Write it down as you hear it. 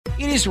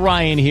It is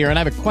Ryan here, and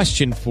I have a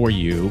question for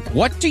you.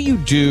 What do you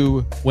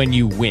do when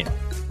you win?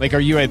 Like, are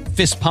you a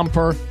fist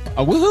pumper,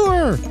 a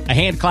woohooer, a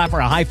hand clapper,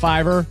 a high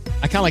fiver?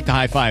 I kind of like the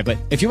high five, but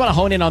if you want to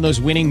hone in on those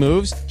winning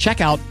moves,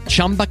 check out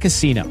Chumba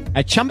Casino.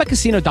 At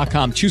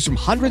ChumbaCasino.com, choose from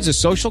hundreds of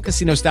social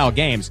casino-style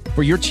games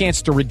for your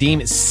chance to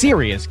redeem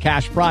serious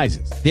cash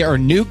prizes. There are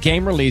new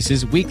game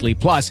releases weekly,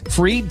 plus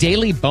free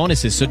daily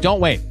bonuses. So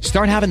don't wait.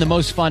 Start having the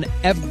most fun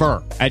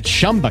ever at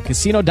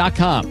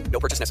ChumbaCasino.com.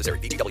 No purchase necessary.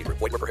 VGW Group.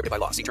 Void where prohibited by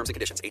law. See terms and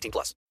conditions. 18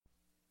 plus.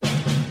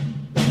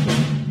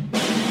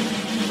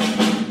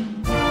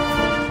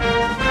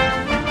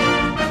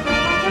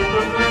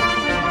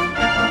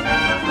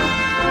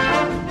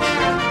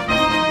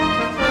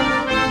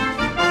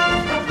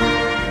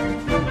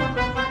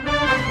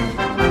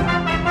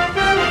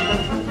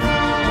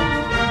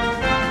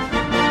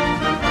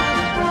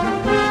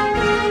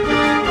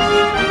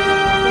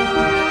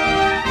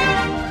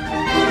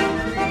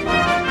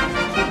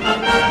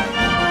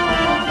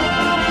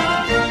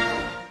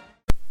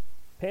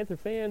 Panther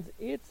fans,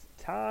 it's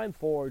time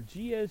for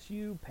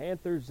GSU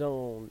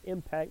PantherZone,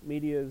 Impact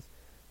Media's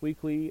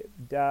weekly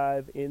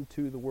dive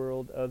into the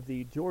world of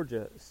the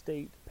Georgia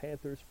State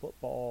Panthers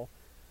football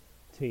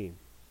team.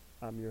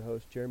 I'm your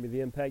host, Jeremy the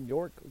Impact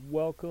York.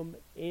 Welcome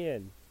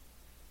in.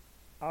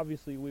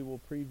 Obviously, we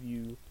will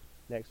preview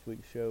next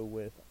week's show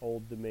with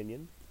Old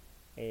Dominon,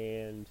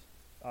 and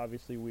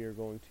obviously we are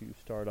going to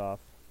start off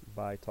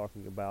by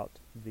talking about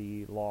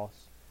the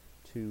loss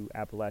to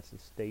Appalachian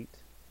State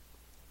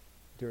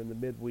during the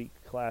midweek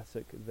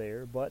classic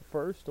there. But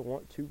first, I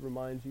want to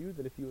remind you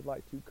that if you would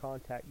like to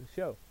contact the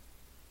show,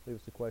 leave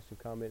us a question,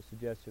 comment,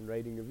 suggestion,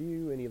 rating,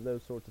 review, any of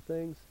those sorts of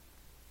things.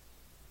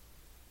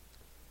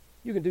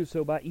 You can do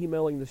so by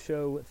emailing the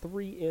show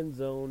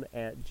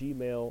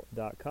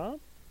 3endzone@gmail.com.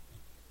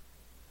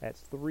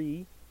 That's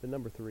 3, the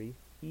number 3,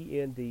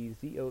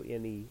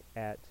 ENDZONE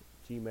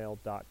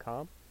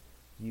 @gmail.com.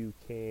 You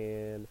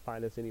can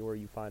find us anywhere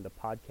you find a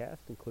podcast,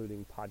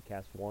 including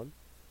Podcast One,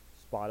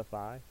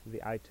 Spotify, the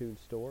iTunes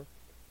Store.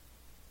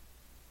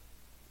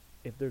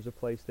 If there's a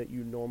place that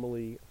you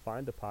normally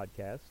find a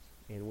podcast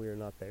and we are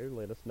not there,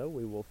 let us know.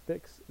 We will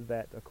fix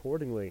that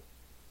accordingly.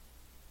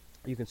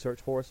 You can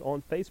search for us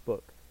on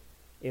Facebook,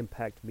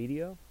 Impact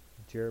Media,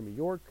 Jeremy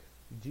York,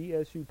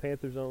 GSU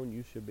PantherZone.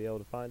 You should be able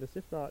to find us.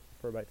 If not,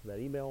 refer back to that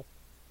email.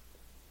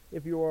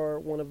 If you are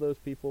one of those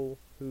people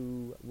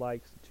who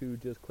likes to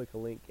just click a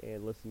link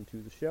and listen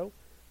to the show,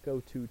 go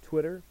to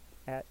Twitter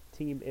at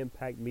Team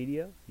Impact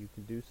Media. You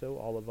can do so.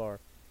 All of our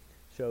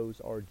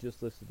shows are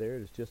just listed there.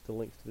 It's just the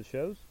links to the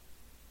shows.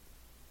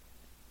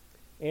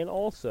 And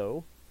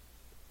also,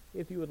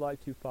 if you would like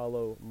to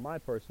follow my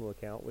personal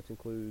account, which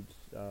includes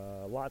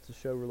lots of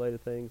show-related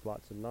things,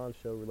 lots of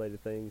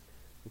non-show-related things,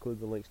 include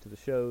the links to the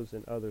shows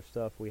and other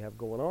stuff we have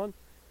going on,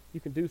 you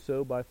can do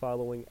so by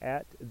following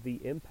at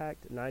The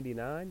Impact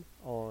 99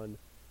 on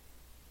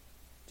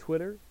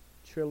Twitter,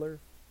 Triller,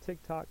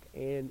 TikTok,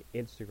 and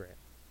Instagram.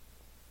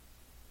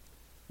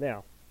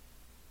 Now,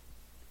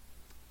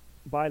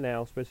 by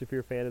now, especially if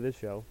you're a fan of this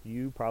show,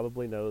 you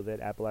probably know that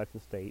Appalachian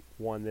State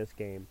won this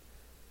game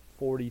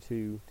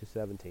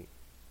 42-17.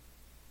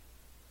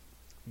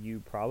 You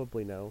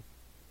probably know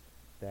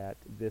that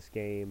this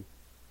game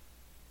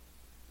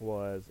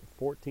was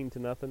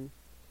 14-0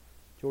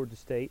 Georgia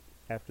State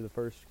after the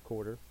first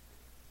quarter,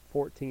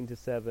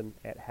 14-7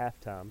 at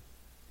halftime,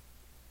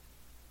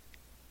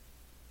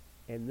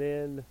 and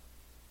then,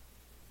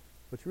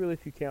 which really,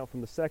 if you count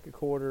from the second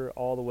quarter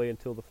all the way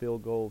until the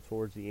field goal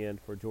towards the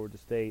end for Georgia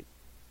State,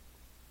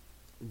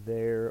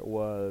 there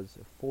was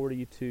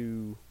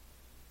 42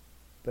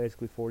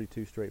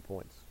 straight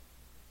points.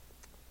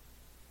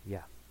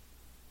 Yeah.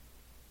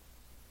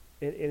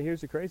 And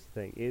here's the crazy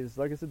thing, is,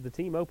 like I said, the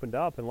team opened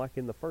up, and like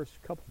in the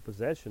first couple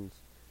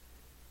possessions,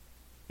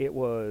 it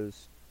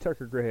was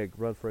Tucker Gregg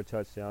run for a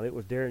touchdown. It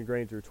was Darren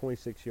Granger,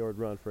 26-yard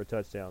run for a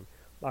touchdown.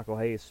 Michael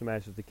Hayes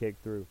smashes the kick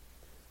through.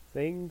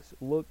 Things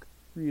look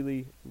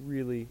really,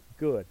 really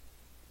good.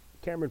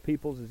 Cameron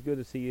Peoples, as good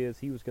as he is,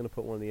 he was going to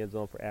put one in the end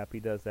zone for App. He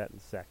does that in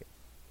the second.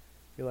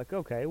 You're like,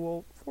 okay,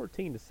 well,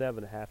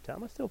 14-7 at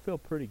halftime. I still feel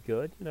pretty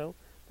good. You know,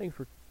 things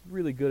were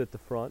really good at the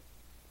front,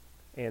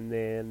 and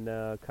then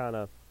kind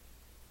of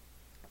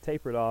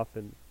tapered off,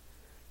 and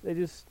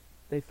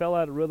they fell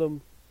out of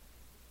rhythm.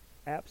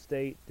 App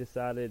State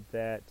decided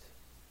that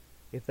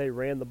if they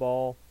ran the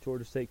ball,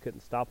 Georgia State couldn't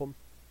stop them,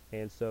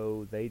 and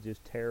so they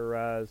just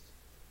terrorized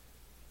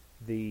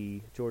the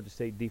Georgia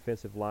State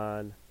defensive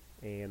line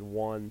and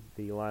won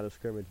the line of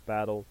scrimmage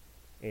battle,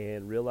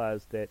 and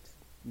realized that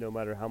no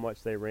matter how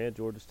much they ran,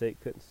 Georgia State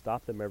couldn't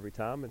stop them every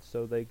time, and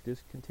so they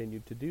just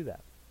continued to do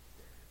that.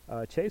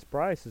 Chase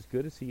Bryce, as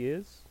good as he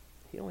is,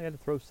 he only had to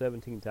throw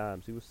 17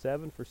 times. He was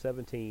 7 for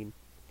 17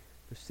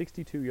 for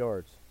 62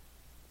 yards.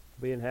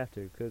 But he didn't have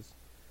to, because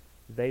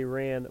they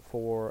ran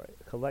for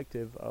a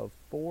collective of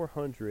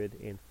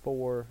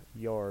 404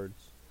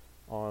 yards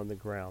on the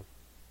ground.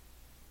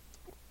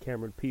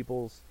 Cameron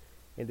Peoples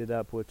ended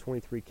up with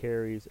 23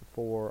 carries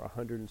for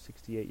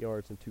 168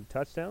 yards and 2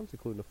 touchdowns,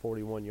 including a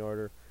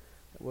 41-yarder.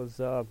 It was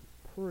a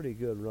pretty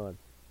good run.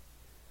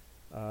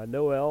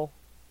 Noel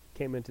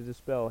came in to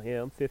dispel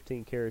him,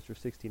 15 carries for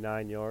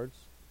 69 yards.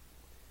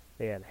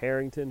 They had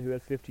Harrington, who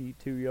had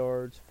 52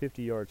 yards,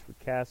 50 yards for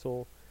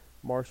Castle.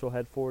 Marshall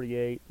had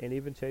 48, and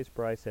even Chase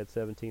Bryce had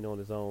 17 on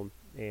his own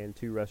and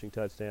 2 rushing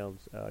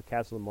touchdowns.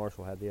 Castle and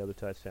Marshall had the other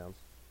touchdowns.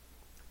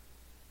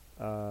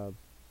 They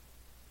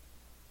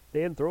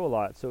didn't throw a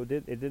lot, so it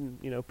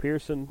didn't,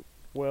 Pearson,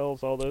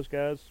 Wells, all those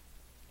guys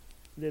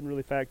didn't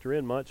really factor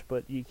in much,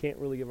 but you can't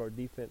really give our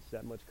defense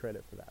that much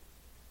credit for that.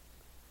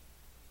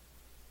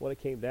 What it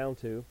came down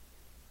to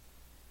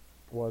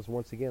was,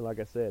 once again, like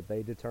I said,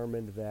 they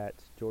determined that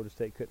Georgia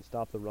State couldn't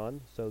stop the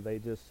run, so they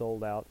just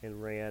sold out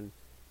and ran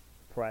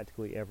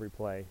practically every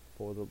play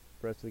for the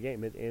rest of the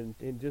game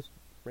and just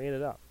ran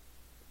it up.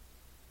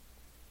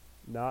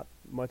 Not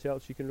much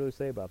else you can really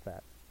say about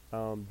that.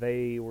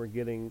 They were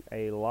getting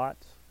a lot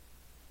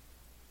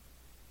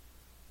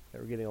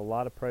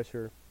of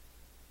pressure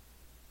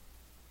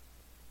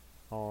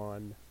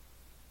on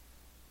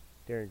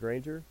Darren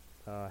Granger.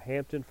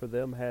 Hampton, for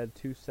them, had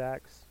 2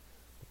 sacks.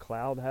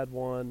 McLeod had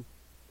 1.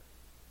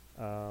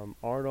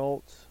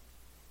 Arnold,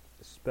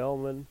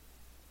 Spellman,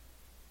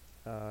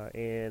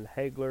 and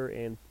Hagler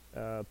and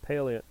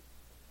Palient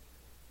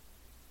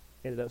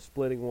ended up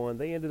splitting 1.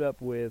 They ended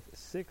up with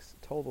 6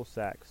 total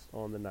sacks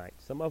on the night.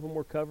 Some of them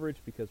were coverage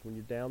because when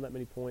you're down that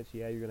many points,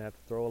 you're going to have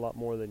to throw a lot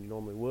more than you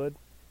normally would.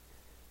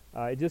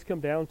 It just come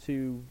down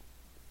to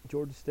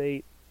Georgia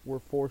State were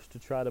forced to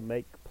try to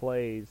make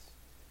plays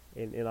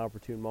in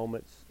opportune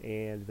moments,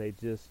 and they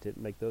just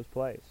didn't make those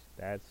plays.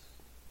 That's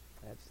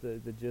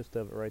the gist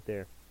of it right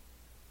there.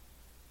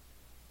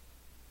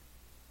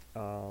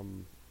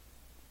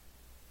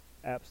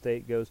 App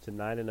State goes to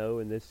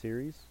 9-0 in this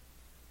series.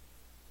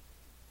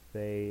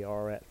 They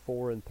are at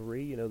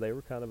 4-3. They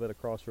were kind of at a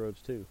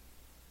crossroads too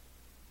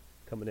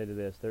coming into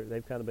this.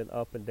 They've kind of been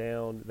up and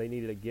down. They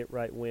needed a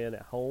get-right win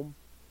at home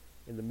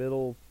in the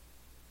middle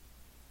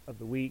of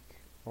the week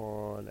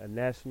on a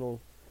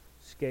national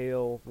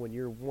scale when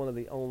you're one of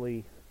the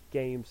only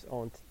games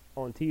on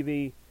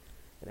TV,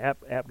 and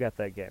App got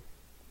that game.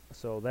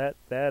 So that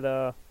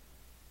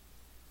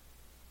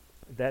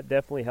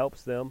definitely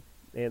helps them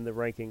in the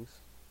rankings.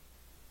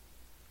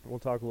 We'll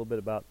talk a little bit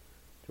about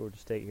Georgia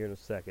State here in a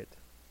second.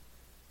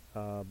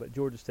 But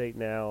Georgia State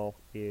now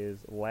is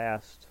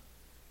last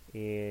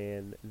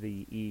in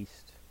the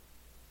East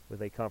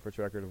with a conference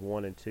record of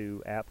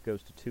 1-2. App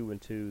goes to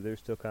 2-2. They're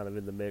still kind of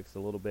in the mix a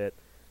little bit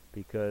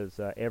because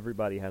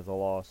everybody has a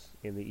loss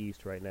in the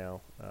East right now.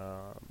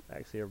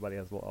 Actually, everybody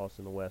has a loss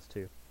in the West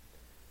too.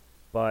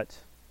 But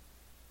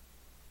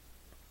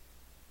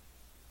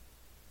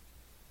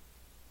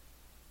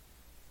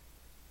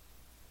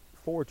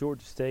for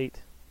Georgia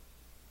State,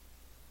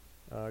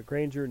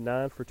 Granger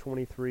 9 for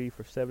 23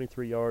 for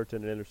 73 yards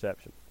and an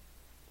interception.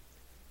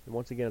 And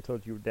once again, I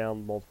told you were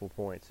down multiple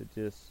points.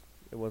 It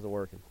wasn't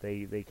working.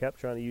 They kept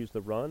trying to use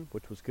the run,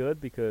 which was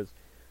good because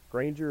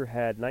Granger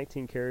had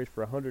 19 carries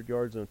for 100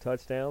 yards and a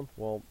touchdown.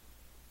 Well,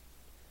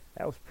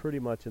 that was pretty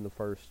much in the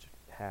first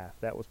half.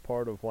 That was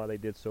part of why they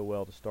did so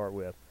well to start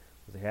with,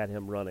 was they had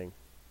him running.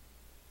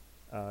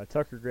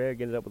 Tucker Gregg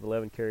ended up with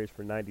 11 carries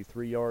for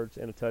 93 yards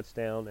and a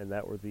touchdown, and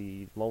that were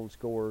the lone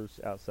scorers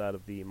outside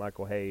of the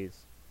Michael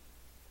Hayes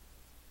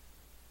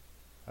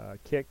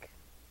kick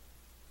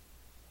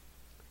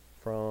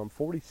from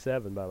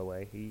 47, by the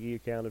way. He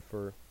accounted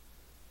for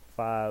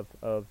 5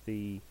 of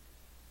the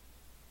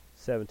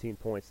 17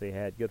 points they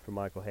had. Good for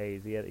Michael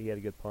Hayes. He had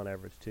a good punt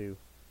average too.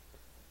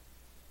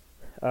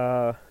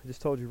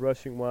 Just told you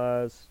rushing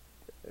wise,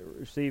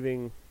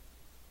 receiving.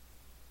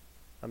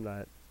 I'm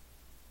not.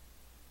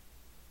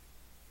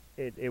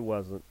 It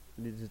wasn't.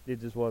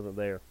 It just wasn't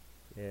there,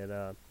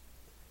 and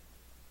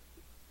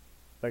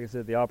like I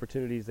said, the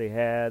opportunities they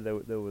had,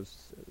 there was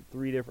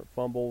 3 different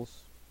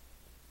fumbles,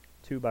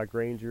 2 by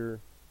Granger.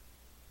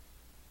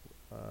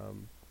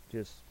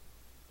 Just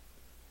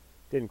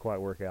didn't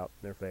quite work out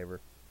in their favor.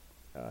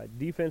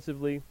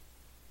 Defensively,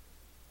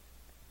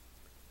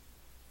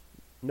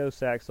 no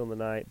sacks on the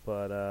night,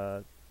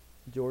 but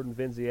Jordan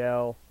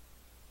Venzial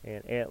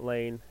and Ant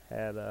Lane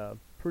had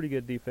pretty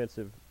good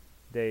defensive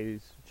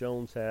days.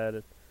 Jones had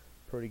a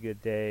pretty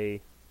good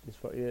day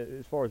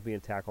as far as being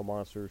tackle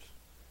monsters.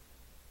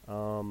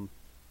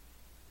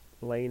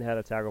 Lane had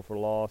a tackle for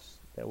loss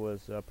that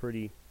was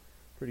pretty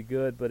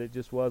good, but it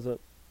just wasn't.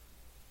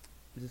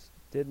 It just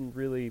didn't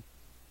really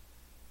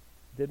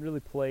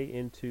play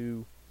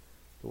into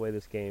the way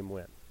this game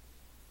went.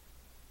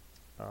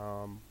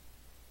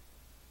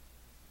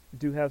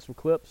 Do have some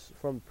clips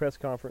from the press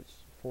conference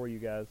for you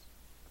guys.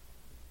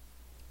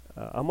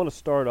 I'm going to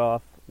start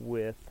off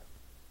with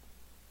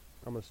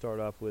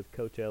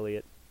Coach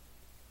Elliot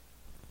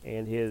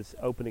and his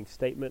opening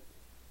statement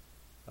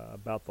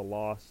about the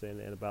loss and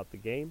about the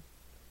game.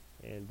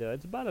 And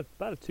it's about a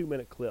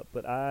 2-minute clip,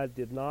 but I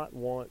did not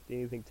want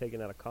anything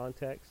taken out of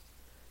context.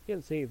 He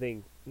didn't say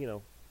anything, he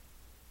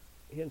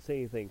didn't say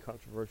anything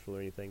controversial or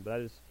anything, but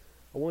I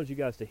wanted you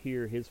guys to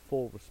hear his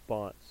full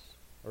response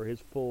or his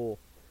full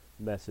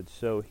message.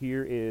 So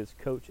here is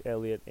Coach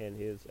Elliot and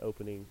his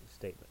opening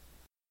statement.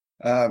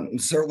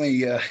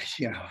 Certainly,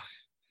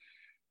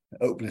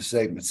 opening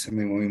statements. I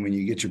mean, when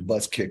you get your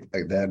butts kicked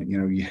like that,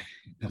 nobody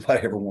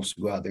ever wants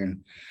to go out there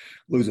and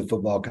lose a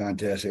football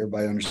contest.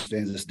 Everybody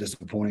understands it's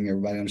disappointing.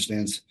 Everybody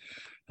understands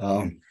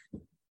that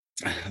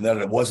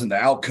it wasn't the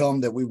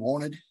outcome that we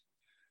wanted,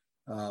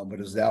 but it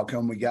was the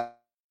outcome we got,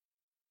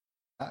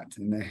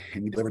 and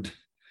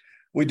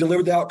we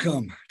delivered the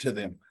outcome to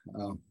them.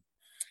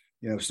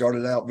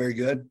 Started out very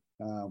good,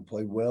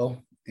 played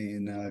well,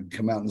 and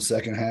come out in the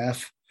second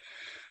half.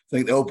 I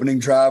think the opening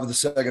drive of the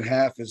second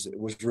half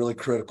was really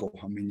critical.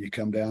 I mean, you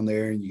come down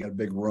there and you got a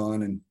big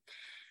run, and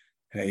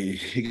hey,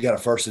 you got a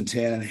 1st and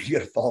 10, and you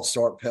got a false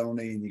start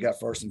penalty, and you got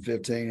 1st and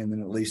 15, and then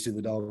at least to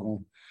the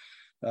doggone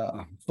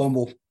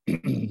fumble,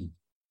 and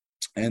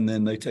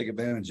then they take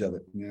advantage of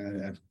it.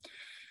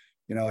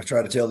 I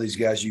try to tell these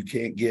guys you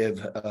can't give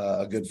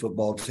a good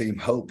football team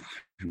hope,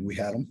 and we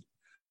had them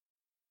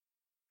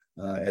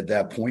at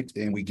that point,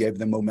 and we gave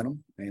them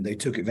momentum, and they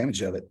took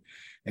advantage of it.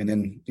 And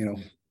then,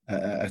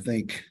 I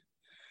think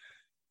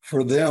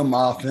for them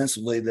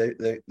offensively,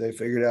 they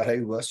figured out,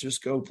 hey, let's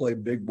just go play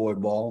big boy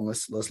ball, and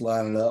let's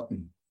line it up,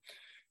 and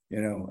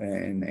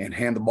and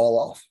hand the ball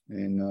off,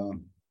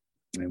 and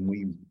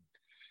we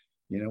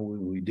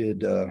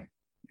did.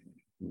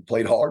 We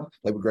played hard,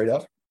 played with great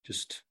effort,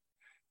 just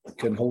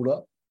could not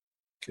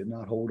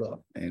hold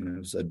up, and it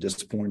was a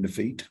disappointing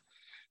defeat.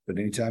 But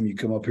anytime you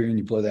come up here and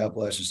you play the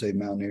Appalachian State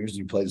Mountaineers and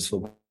you play this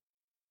football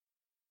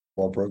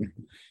program,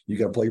 you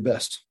got to play your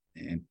best.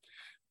 And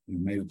we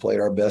maybe played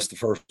our best the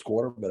first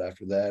quarter, but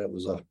after that, it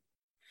was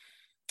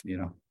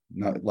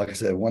not, like I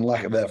said, one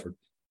lack of effort.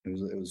 It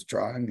was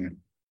trying,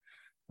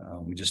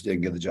 and we just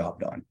didn't get the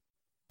job done.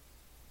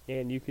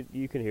 And you can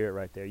hear it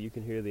right there. You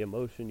can hear the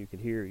emotion. You can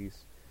hear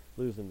he's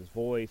losing his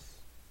voice.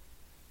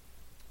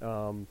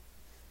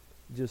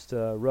 Just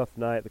a rough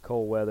night. The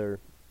cold weather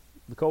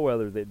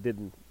that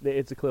didn't.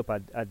 It's a clip I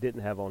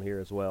didn't have on here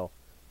as well.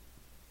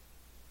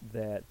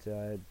 That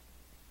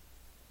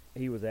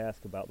he was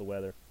asked about the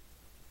weather,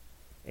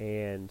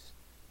 and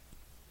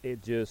he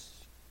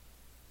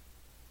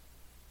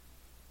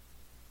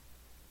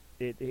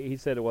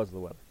said it wasn't the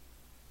weather,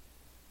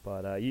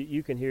 but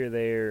you can hear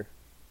there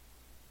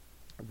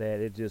that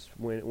it just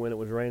when it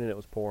was raining, it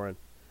was pouring.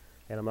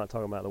 And I'm not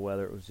talking about the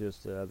weather. It was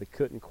just they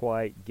couldn't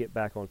quite get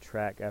back on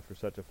track after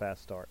such a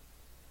fast start.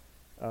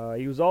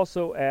 He was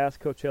also asked,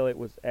 Coach Elliot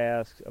was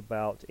asked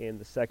about in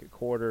the second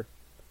quarter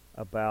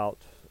about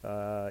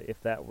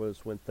if that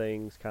was when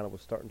things kind of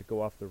was starting to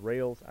go off the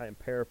rails. I am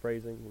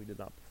paraphrasing. We did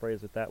not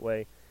phrase it that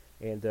way.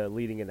 And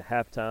leading into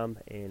halftime,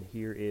 and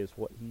here is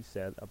what he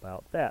said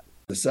about that.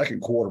 The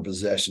second quarter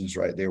possessions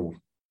right there, were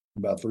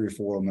about 3 or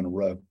 4 of them in a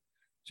row,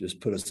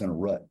 just put us in a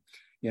rut.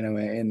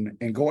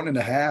 And going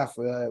into half,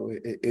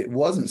 it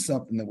wasn't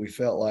something that we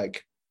felt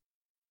like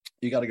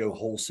you got to go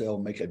wholesale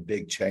and make a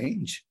big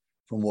change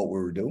from what we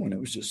were doing. It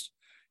was just,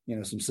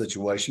 some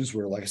situations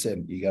where, like I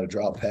said, you got to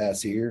drop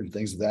pass here and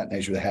things of that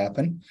nature that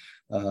happen.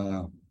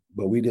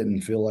 But we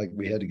didn't feel like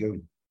we had to go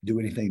do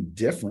anything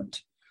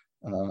different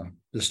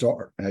to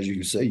start. As you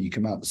can see, you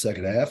come out the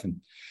second half and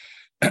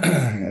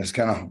it's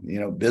kind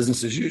of,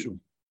 business as usual,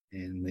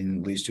 and then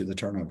it leads to the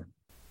turnover.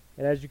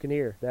 And as you can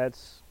hear,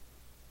 that's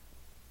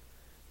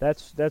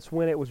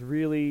when it was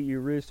you're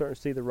really starting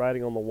to see the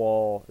writing on the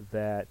wall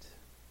that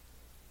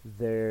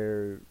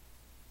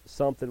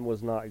something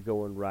was not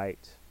going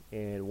right,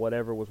 and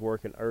whatever was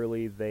working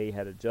early, they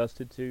had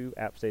adjusted to,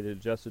 App State had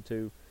adjusted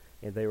to,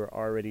 and they were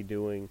already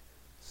doing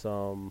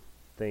some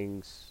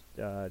things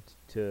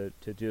to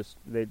just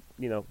they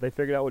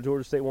figured out what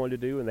Georgia State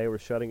wanted to do, and they were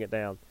shutting it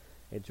down,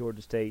 and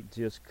Georgia State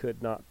just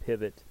could not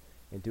pivot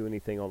and do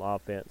anything on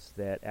offense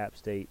that App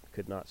State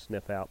could not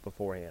sniff out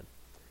beforehand.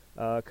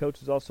 Coach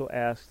was also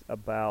asked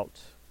about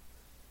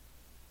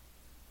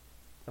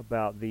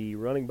the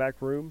running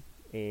back room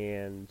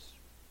and,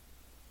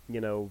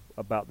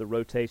 about the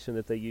rotation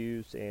that they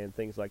used and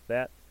things like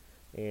that.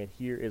 And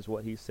here is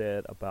what he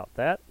said about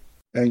that.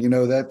 And,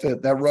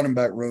 that running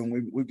back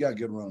room, we've got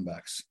good running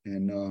backs.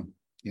 And,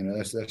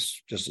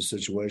 that's just a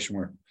situation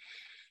where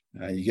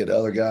you get the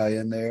other guy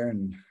in there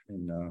and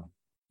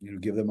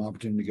give them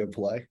opportunity to go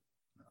play.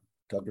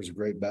 Tucker's a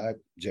great back,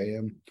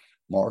 JM,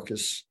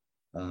 Marcus.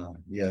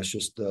 It's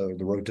just the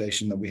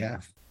rotation that we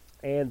have.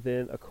 And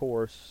then, of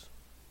course,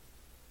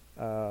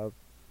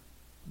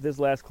 this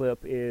last clip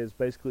is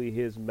basically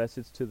his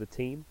message to the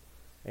team.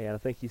 And I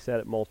think he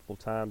said it multiple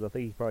times. I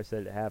think he probably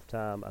said it at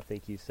halftime. I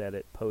think he said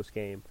it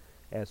post-game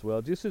as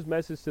well. Just his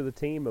message to the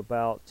team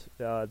about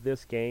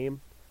this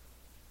game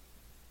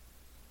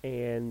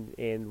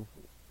and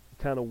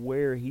kind of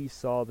where he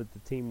saw that the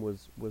team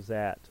was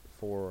at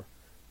for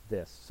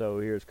this. So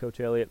here's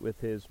Coach Elliot with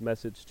his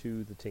message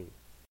to the team.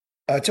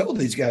 I told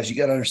these guys, you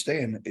got to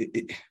understand,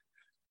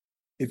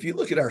 if you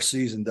look at our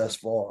season thus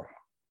far,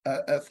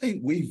 I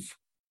think we've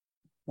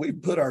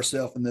put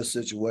ourselves in this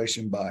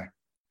situation by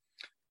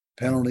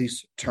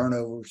penalties,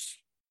 turnovers,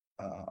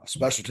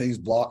 special teams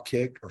block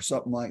kick, or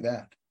something like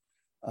that.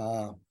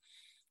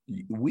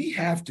 We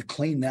have to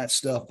clean that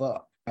stuff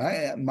up.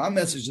 My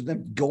message to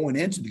them going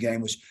into the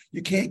game was,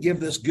 you can't give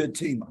this good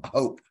team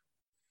hope.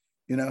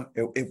 You know,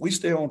 if we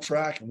stay on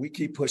track and we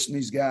keep pushing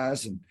these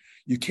guys, and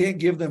you can't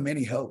give them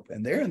any hope.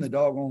 And they're in the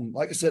doggone,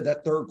 like I said,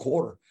 that third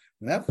quarter,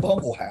 when that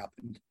fumble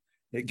happened,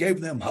 it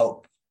gave them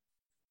hope.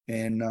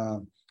 And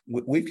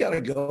we've got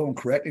to go and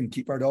correct and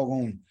keep our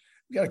doggone,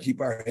 we got to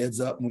keep our heads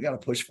up, and we got to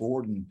push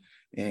forward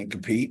and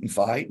compete and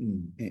fight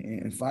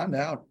and find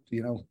out,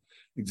 you know,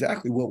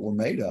 exactly what we're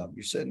made of.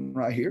 You're sitting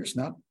right here. It's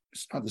not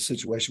the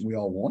situation we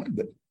all wanted,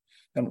 but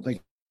I don't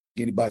think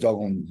anybody's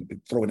doggone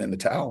throwing in the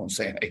towel and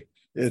saying, hey,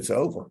 it's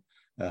over.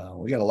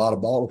 We got a lot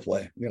of ball to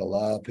play. We got a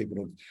lot of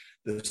people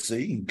to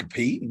see and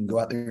compete and go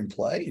out there and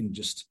play, and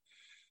just,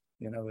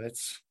 you know,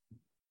 it's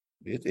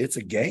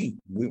a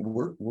game.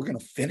 We're going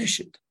to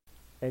finish it.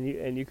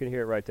 And you can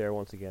hear it right there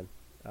once again.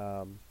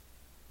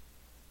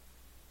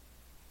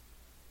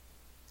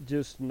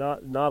 Just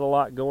not a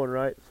lot going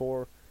right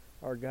for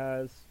our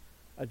guys.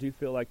 I do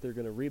feel like they're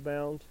going to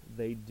rebound.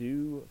 They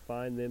do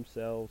find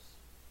themselves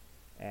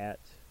at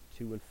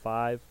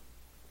 2-5,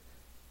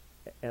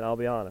 and I'll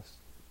be honest,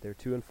 they're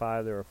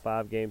 2-5. There are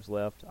 5 games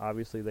left.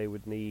 Obviously, they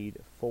would need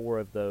 4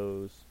 of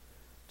those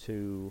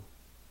to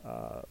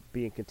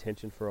be in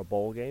contention for a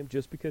bowl game.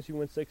 Just because you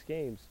win 6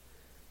 games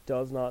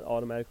does not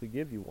automatically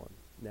give you one.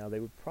 Now, they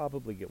would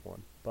probably get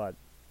one, but,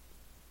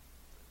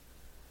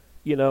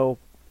 you know,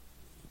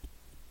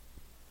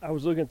 I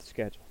was looking at the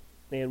schedule,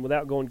 and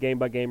without going game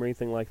by game or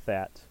anything like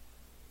that,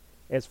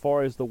 as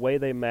far as the way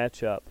they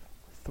match up,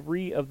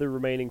 3 of the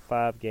remaining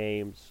 5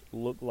 games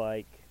look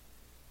like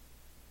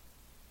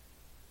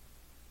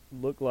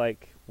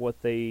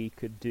what they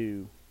could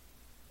do.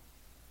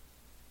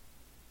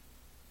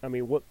 I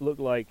mean, what look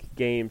like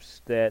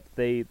games that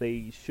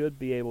they should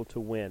be able to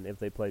win if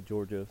they play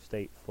Georgia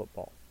State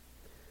football.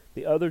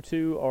 The other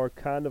 2 are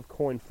kind of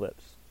coin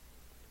flips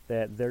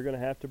that they're going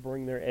to have to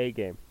bring their A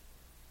game.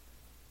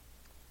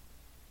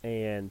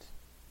 And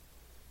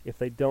if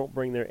they don't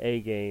bring their A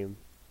game,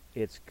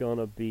 it's even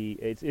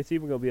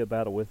going to be a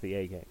battle with the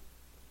A game.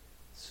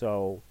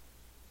 So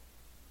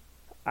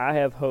I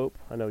have hope.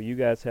 I know you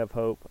guys have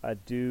hope. I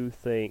do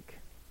think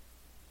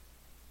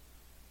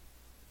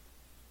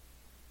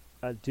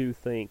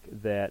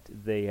that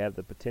they have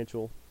the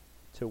potential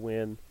to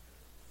win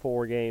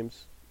 4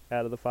 games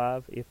out of the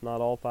 5, if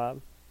not all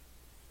 5.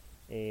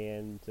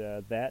 And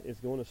that is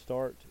going to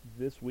start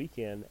this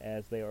weekend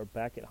as they are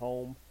back at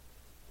home.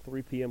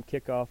 3 p.m.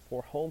 kickoff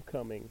for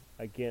homecoming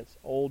against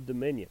Old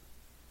Dominion.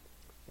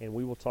 And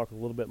we will talk a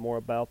little bit more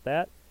about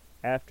that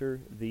after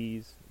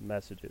these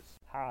messages.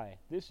 Hi,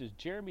 this is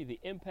Jeremy the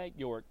Impact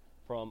York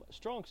from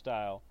Strong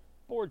Style,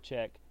 Board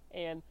Check,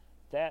 and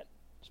That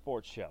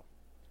Sports Show.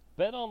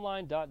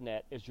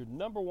 BetOnline.net is your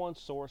 #1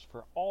 source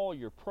for all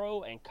your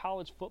pro and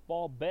college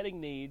football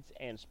betting needs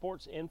and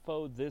sports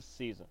info this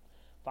season.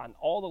 Find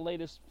all the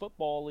latest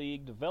football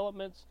league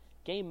developments,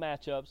 game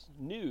matchups,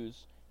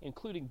 news,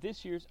 including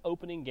this year's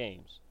opening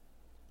games.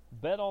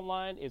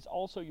 BetOnline is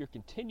also your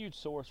continued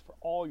source for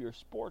all your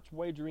sports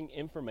wagering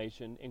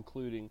information,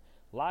 including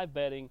live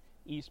betting,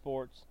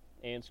 esports,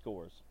 and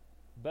scores.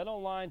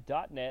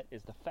 BetOnline.net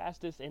is the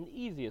fastest and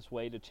easiest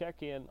way to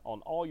check in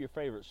on all your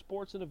favorite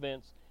sports and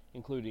events,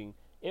 including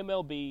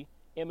MLB,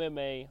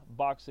 MMA,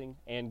 boxing,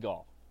 and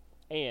golf.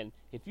 And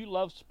if you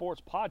love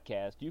sports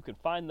podcasts, you can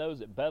find those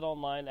at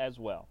BetOnline as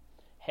well.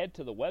 Head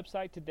to the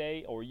website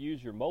today or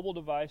use your mobile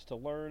device to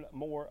learn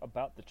more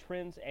about the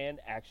trends and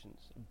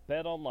actions.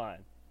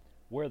 BetOnline,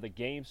 where the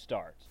game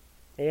starts.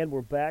 And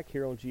we're back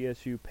here on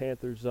GSU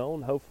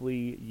PantherZone.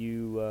 Hopefully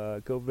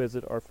you go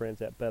visit our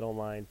friends at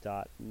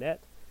betonline.net.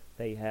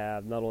 They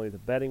have not only the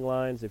betting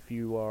lines, if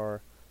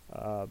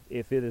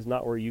it is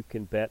not where you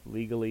can bet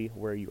legally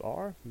where you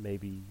are,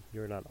 maybe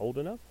you're not old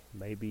enough,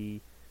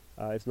 maybe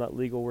it's not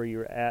legal where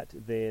you're at,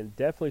 then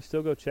definitely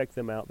still go check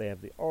them out. They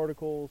have the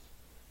articles.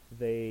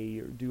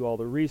 They do all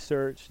the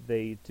research.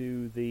 They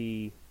do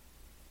the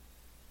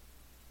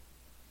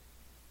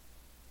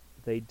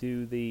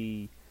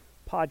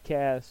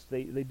podcasts.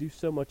 They do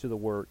so much of the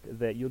work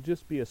that you'll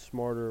just be a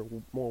smarter,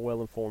 more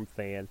well-informed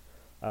fan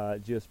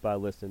just by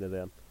listening to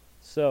them.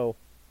 So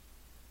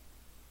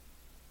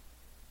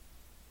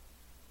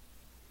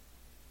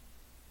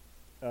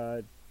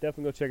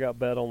definitely go check out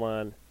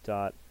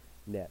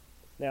betonline.net.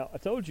 Now, I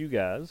told you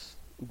guys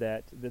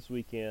that this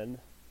weekend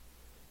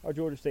our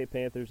Georgia State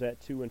Panthers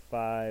at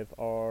 2-5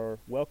 are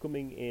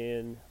welcoming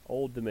in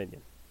Old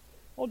Dominion.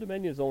 Old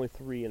Dominion is only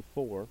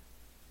 3-4,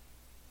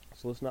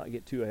 so let's not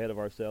get too ahead of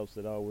ourselves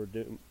that we're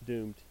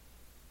doomed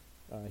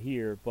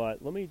here.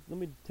 But let me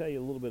tell you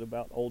a little bit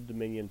about Old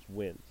Dominion's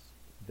wins.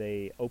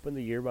 They opened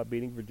the year by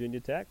beating Virginia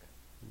Tech,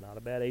 not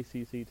a bad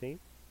ACC team.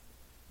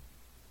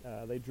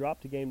 They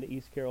dropped a game to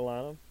East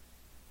Carolina.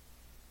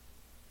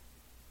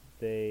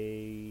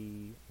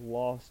 They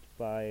lost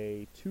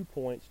by 2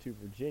 points to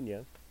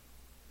Virginia.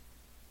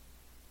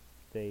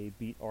 They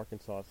beat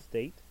Arkansas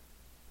State.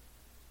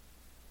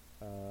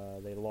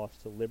 They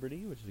lost to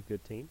Liberty, which is a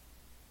good team.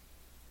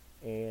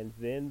 And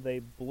then they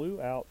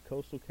blew out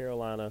Coastal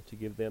Carolina to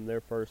give them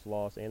their first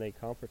loss and a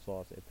conference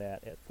loss at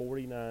that, at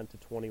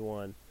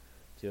 49-21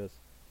 just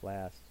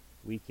last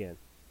weekend.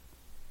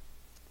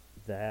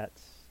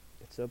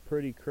 It's a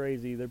pretty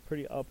crazy, they're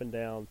pretty up and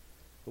down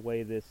the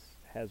way this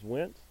has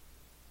went.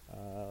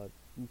 Let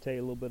me tell you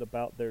a little bit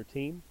about their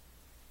team.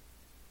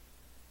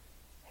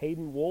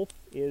 Hayden Wolf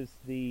is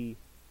the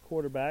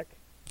quarterback.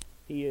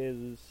 He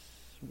is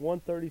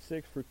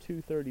 136 for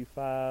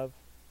 235.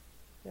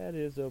 That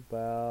is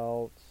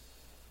about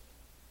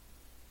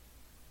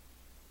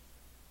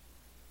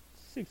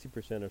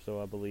 60% or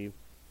so, I believe.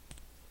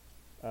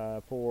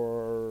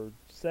 For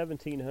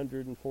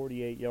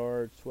 1,748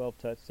 yards, 12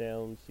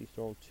 touchdowns. He's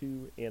thrown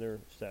 2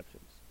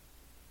 interceptions.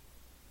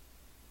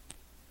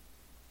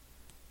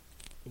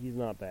 He's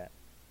not bad.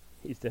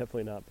 He's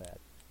definitely not bad.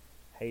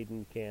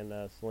 Hayden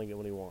can sling it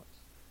when he wants.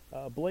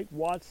 Blake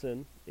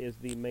Watson is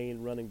the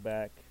main running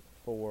back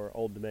for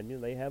Old Dominion.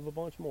 They have a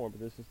bunch more,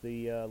 but this is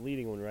the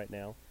leading one right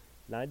now.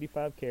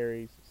 95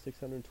 carries,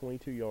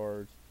 622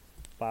 yards,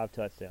 5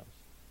 touchdowns.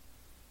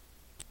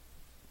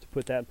 To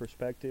put that in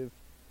perspective,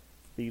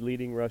 the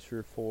leading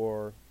rusher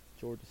for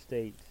Georgia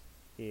State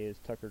is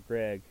Tucker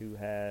Gregg, who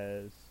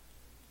has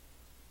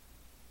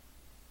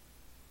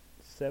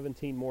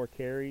 17 more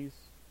carries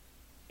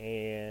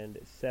and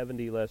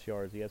 70 less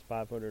yards. He has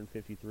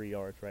 553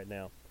 yards right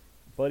now,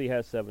 but he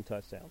has 7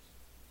 touchdowns.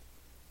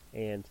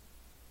 And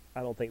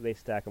I don't think they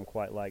stack them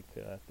quite like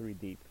 3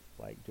 deep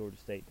like Georgia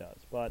State does.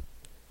 But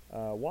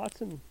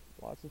Watson's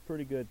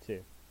pretty good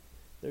too.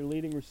 Their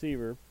leading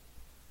receiver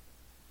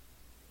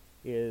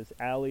is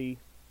Allie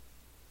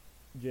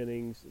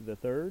Jennings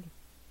III.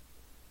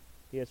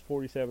 He has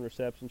 47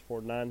 receptions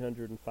for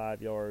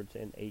 905 yards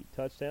and 8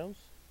 touchdowns.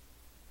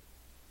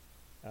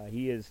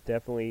 He is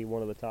definitely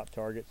one of the top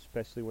targets,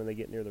 especially when they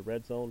get near the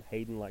red zone.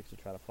 Hayden likes to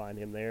try to find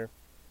him there.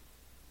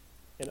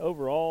 And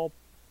overall,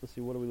 let's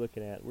see, what are we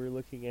looking at? We're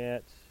looking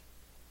at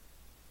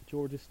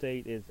Georgia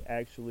State is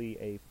actually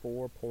a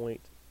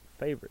 4-point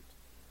favorite.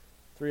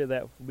 3 of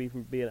that will be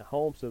from being at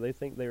home, so they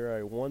think they're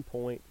a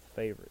 1-point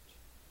favorite,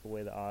 the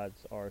way the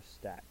odds are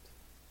stacked.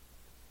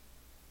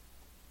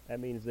 That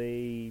means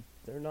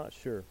they're not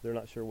sure. They're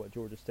not sure what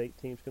Georgia State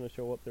team's going to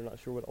show up. They're not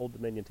sure what Old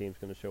Dominion team's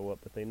going to show up,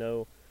 but they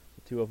know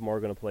the 2 of them are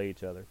going to play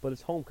each other. But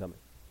it's homecoming.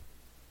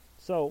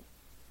 So,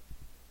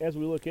 as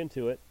we look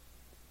into it,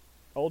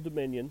 Old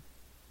Dominion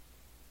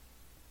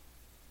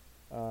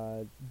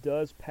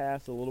does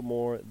pass a little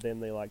more than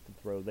they like to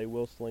throw. They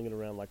will sling it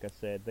around, like I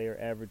said. They are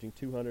averaging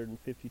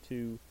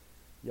 252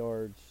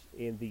 yards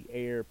in the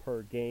air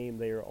per game.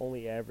 They are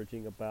only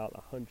averaging about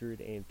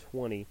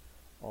 120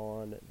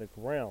 on the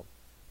ground.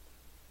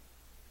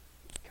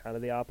 Kind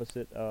of the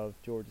opposite of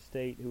Georgia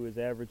State, who is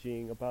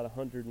averaging about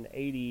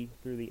 180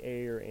 through the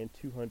air and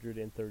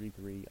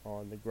 233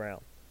 on the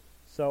ground.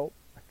 So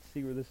I can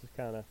see where this is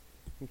kind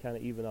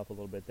of even up a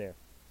little bit there.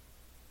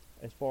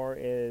 As far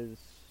as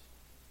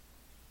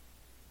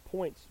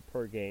points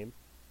per game,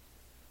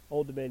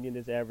 Old Dominion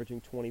is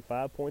averaging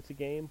 25 points a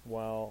game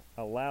while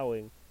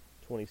allowing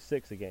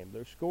 26 a game.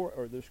 They're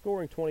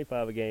scoring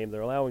 25 a game.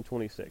 They're allowing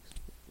 26.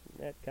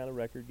 That kind of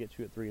record gets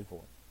you at 3-4.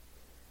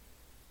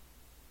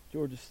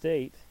 Georgia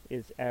State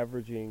is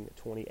averaging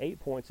 28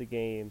 points a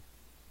game,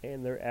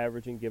 and they're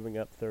averaging giving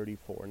up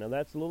 34. Now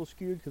that's a little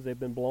skewed because they've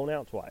been blown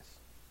out twice.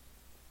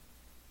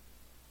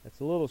 That's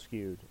a little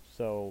skewed.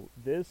 So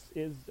this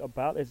is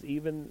about as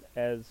even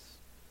as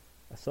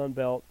a Sun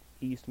Belt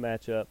East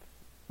matchup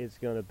is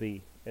going to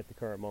be at the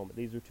current moment.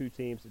 These are 2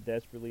 teams that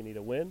desperately need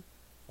a win.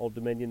 Old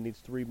Dominion needs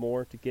 3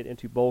 more to get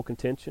into bowl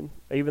contention.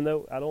 Even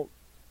though I don't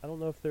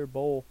know if they're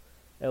bowl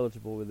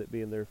eligible with it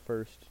being their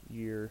first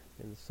year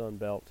in the Sun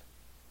Belt.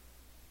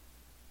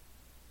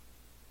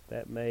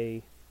 That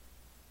I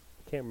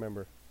can't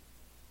remember.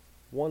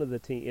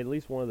 At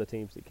least one of the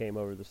teams that came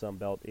over the Sun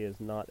Belt is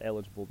not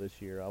eligible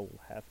this year. I will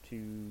have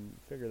to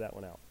figure that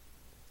one out.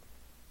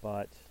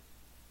 But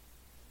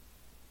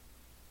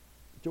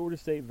Georgia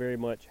State very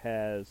much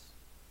has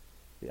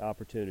the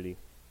opportunity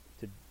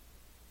to.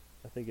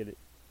 I think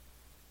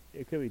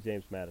it could be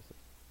James Madison.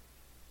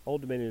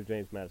 Old Dominion or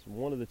James Madison.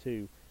 One of the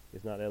 2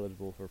 is not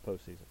eligible for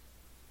postseason.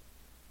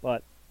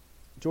 But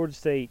Georgia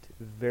State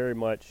very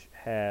much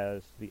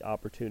has the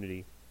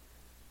opportunity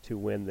to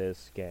win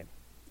this game,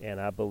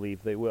 and I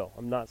believe they will.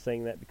 I'm not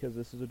saying that because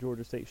this is a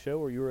Georgia State show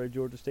or you're a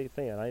Georgia State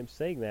fan. I am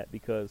saying that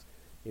because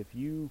if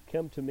you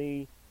come to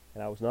me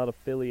and I was not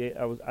affiliated,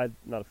 I'm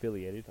not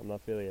affiliated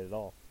at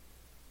all.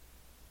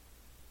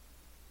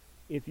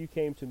 If you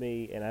came to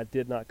me and I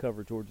did not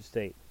cover Georgia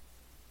State,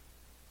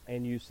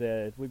 and you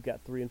said we've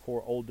got 3-4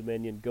 Old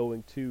Dominion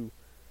going to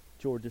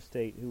Georgia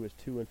State, who is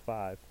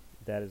 2-5.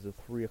 That is a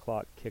 3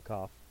 o'clock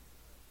kickoff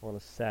on a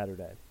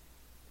Saturday.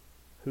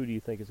 Who do you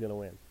think is going to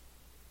win?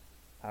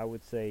 I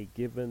would say,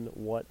 given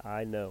what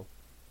I know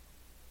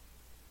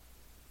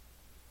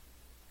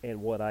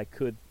and what I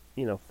could,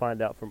 find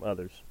out from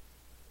others,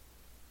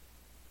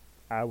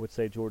 I would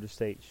say Georgia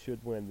State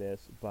should win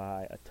this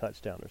by a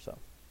touchdown or so.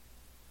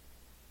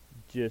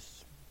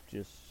 Just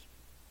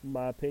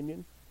my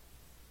opinion.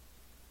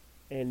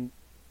 And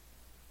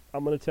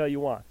I'm going to tell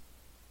you why.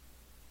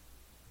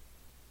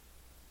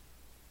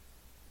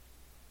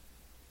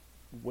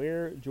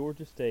 Where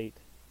Georgia State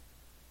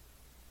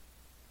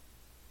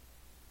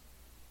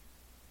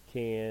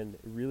can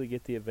really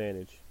get the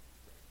advantage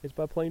is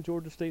by playing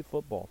Georgia State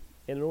football.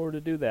 And in order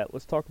to do that,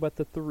 let's talk about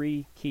the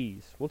 3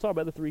 keys. We'll talk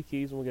about the 3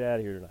 keys and we'll get out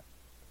of here tonight.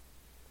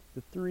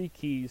 The 3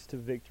 keys to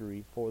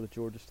victory for the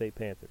Georgia State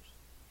Panthers.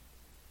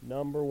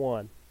 Number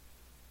 1,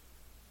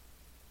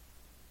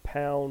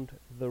 pound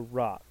the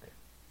rock.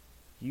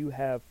 You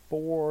have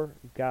 4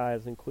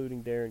 guys,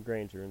 including Darren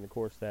Granger, and of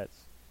course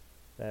that's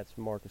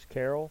Marcus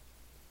Carroll,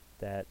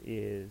 that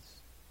is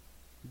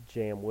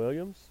Jam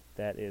Williams,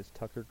 that is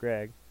Tucker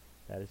Gregg,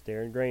 that is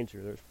Darren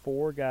Granger. There's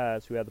 4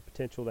 guys who have the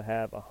potential to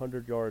have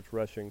 100 yards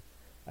rushing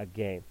a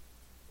game.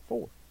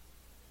 4.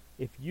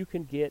 If you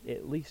can get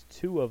at least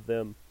 2 of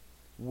them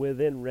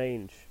within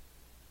range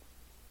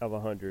of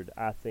 100,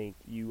 I think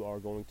you are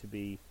going to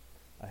be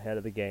ahead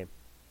of the game.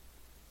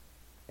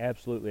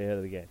 Absolutely ahead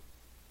of the game.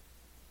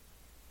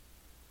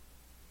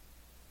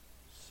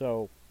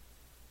 So,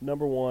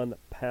 number 1,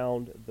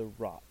 pound the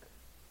rock.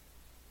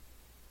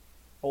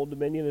 Old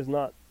Dominion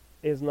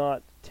is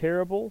not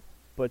terrible,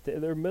 but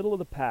they're middle of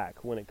the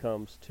pack when it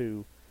comes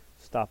to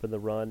stopping the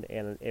run.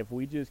 And if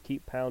we just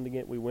keep pounding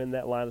it, we win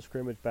that line of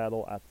scrimmage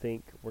battle, I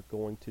think we're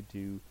going to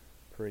do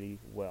pretty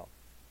well.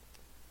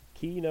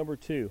 Key number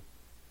 2.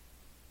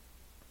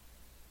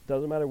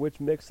 Doesn't matter which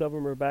mix of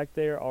them are back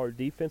there. Our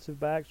defensive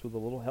backs, with a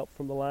little help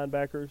from the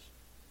linebackers,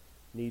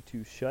 need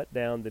to shut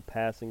down the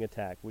passing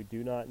attack. We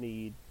do not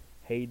need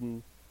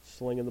Hayden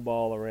slinging the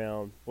ball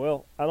around.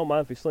 Well, I don't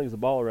mind if he slings the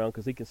ball around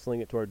because he can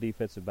sling it to our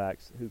defensive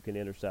backs who can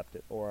intercept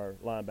it, or our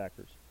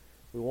linebackers.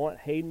 We want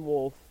Hayden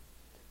Wolf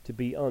to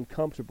be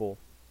uncomfortable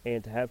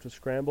and to have to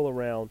scramble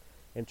around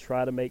and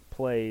try to make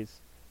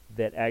plays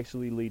that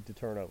actually lead to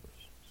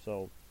turnovers.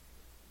 So,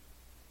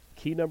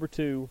 key number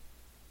 2,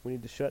 we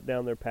need to shut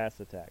down their pass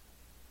attack.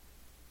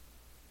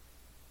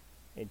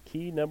 And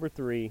key number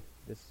 3,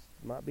 this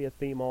might be a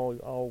theme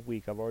all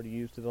week. I've already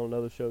used it on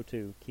another show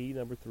too. Key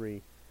number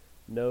 3,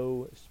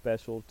 no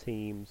special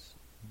teams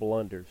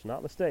blunders.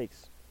 Not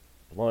mistakes,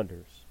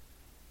 blunders.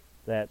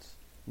 That's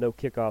no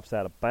kickoffs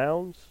out of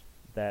bounds.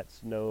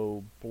 That's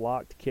no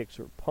blocked kicks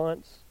or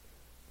punts.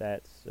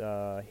 That's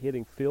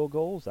hitting field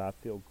goals. I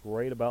feel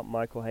great about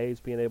Michael Hayes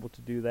being able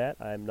to do that.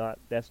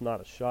 That's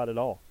not a shot at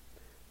all.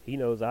 He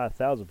knows I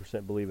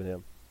 1,000% believe in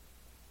him.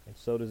 And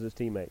so does his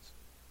teammates.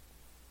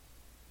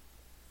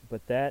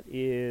 But that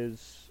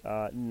is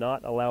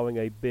not allowing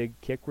a big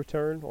kick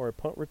return or a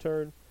punt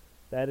return.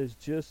 That is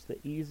just the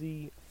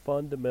easy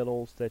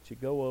fundamentals that you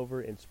go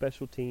over in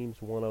Special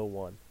Teams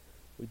 101.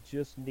 We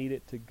just need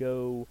it to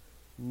go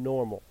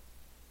normal.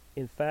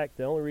 In fact,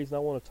 the only reason I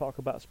want to talk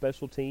about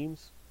special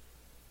teams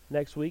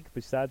next week,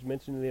 besides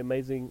mentioning the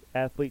amazing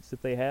athletes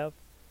that they have,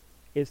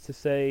 is to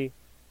say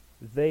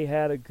they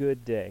had a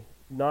good day.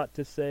 Not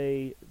to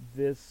say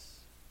this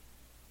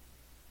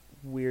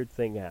weird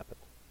thing happened.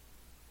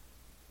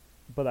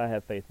 But I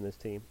have faith in this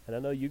team, and I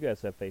know you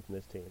guys have faith in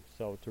this team.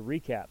 So to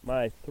recap,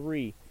 my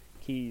 3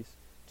 keys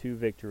to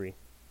victory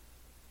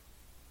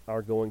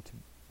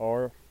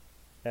are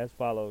as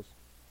follows.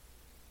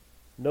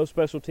 No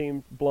special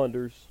team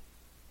blunders.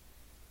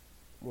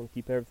 We want to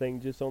keep everything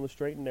just on the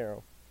straight and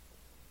narrow.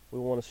 We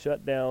want to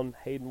shut down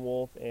Hayden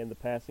Wolf and the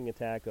passing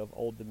attack of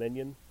Old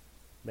Dominion.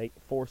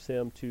 Force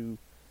him to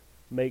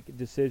make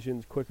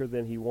decisions quicker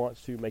than he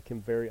wants to, make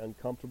him very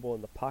uncomfortable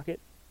in the pocket,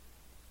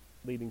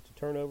 leading to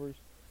turnovers.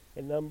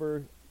 And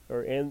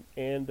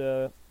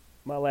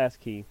my last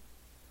key,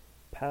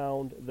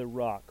 pound the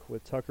rock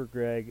with Tucker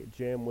Gregg,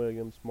 Jam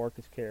Williams,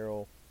 Marcus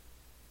Carroll,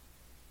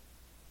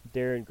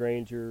 Darren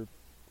Granger.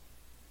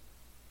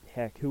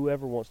 Heck,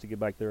 whoever wants to get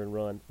back there and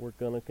run, we're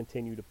going to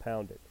continue to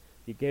pound it.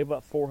 You gave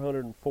up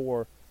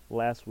 404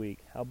 last week.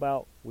 How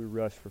about we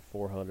rush for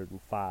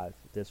 405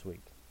 this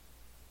week?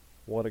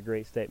 What a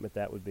great statement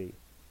that would be.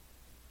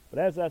 But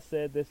as I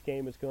said, this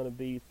game is going to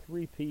be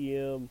 3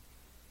 p.m.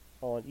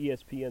 on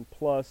ESPN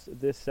Plus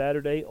this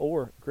Saturday,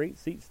 or great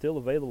seats still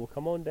available.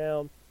 Come on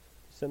down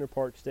to Center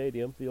Park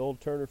Stadium, the old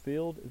Turner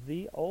Field,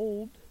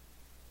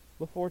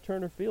 before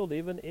Turner Field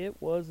even, it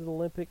was an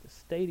Olympic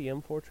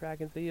Stadium for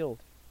track and field.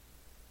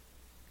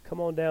 Come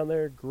on down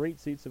there, great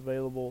seats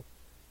available.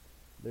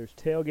 There's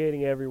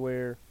tailgating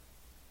everywhere.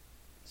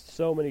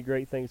 So many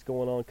great things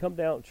going on. Come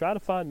down, try to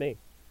find me.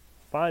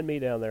 Find me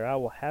down there. I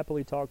will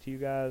happily talk to you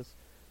guys,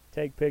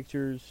 take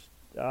pictures,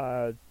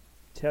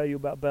 tell you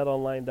about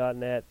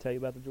betonline.net, tell you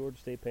about the Georgia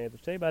State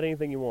Panthers, tell you about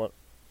anything you want.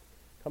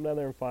 Come down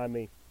there and find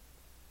me.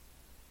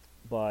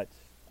 But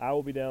I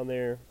will be down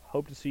there.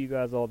 Hope to see you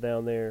guys all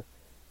down there.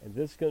 And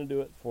this is going to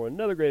do it for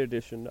another great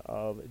edition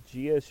of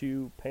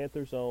GSU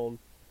PantherZone.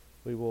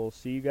 We will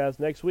see you guys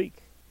next week.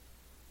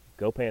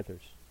 Go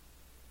Panthers.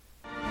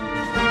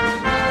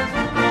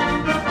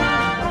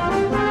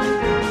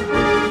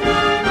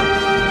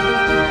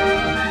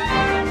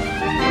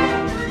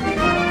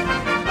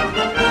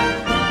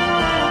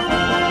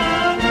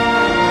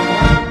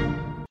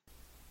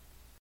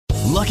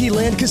 Lucky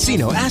Land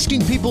Casino,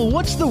 asking people,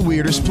 what's the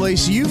weirdest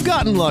place you've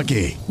gotten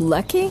lucky?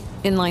 Lucky?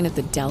 In line at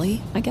the deli,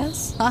 I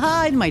guess?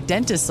 Aha, in my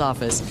dentist's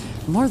office.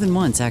 More than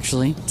once,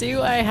 actually. Do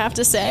I have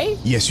to say?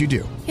 Yes, you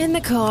do. In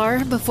the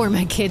car before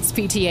my kids'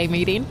 PTA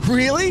meeting.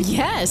 Really?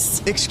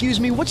 Yes. Excuse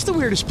me, what's the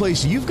weirdest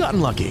place you've gotten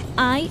lucky?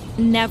 I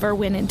never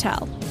win and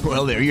tell.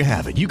 Well, there you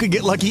have it. You can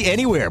get lucky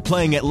anywhere,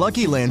 playing at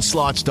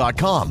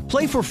LuckyLandSlots.com.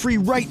 Play for free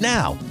right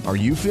now. Are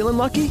you feeling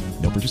lucky?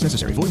 No purchase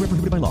necessary. Void where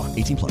prohibited by law.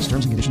 18+.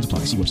 Terms and conditions apply.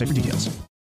 See website for details.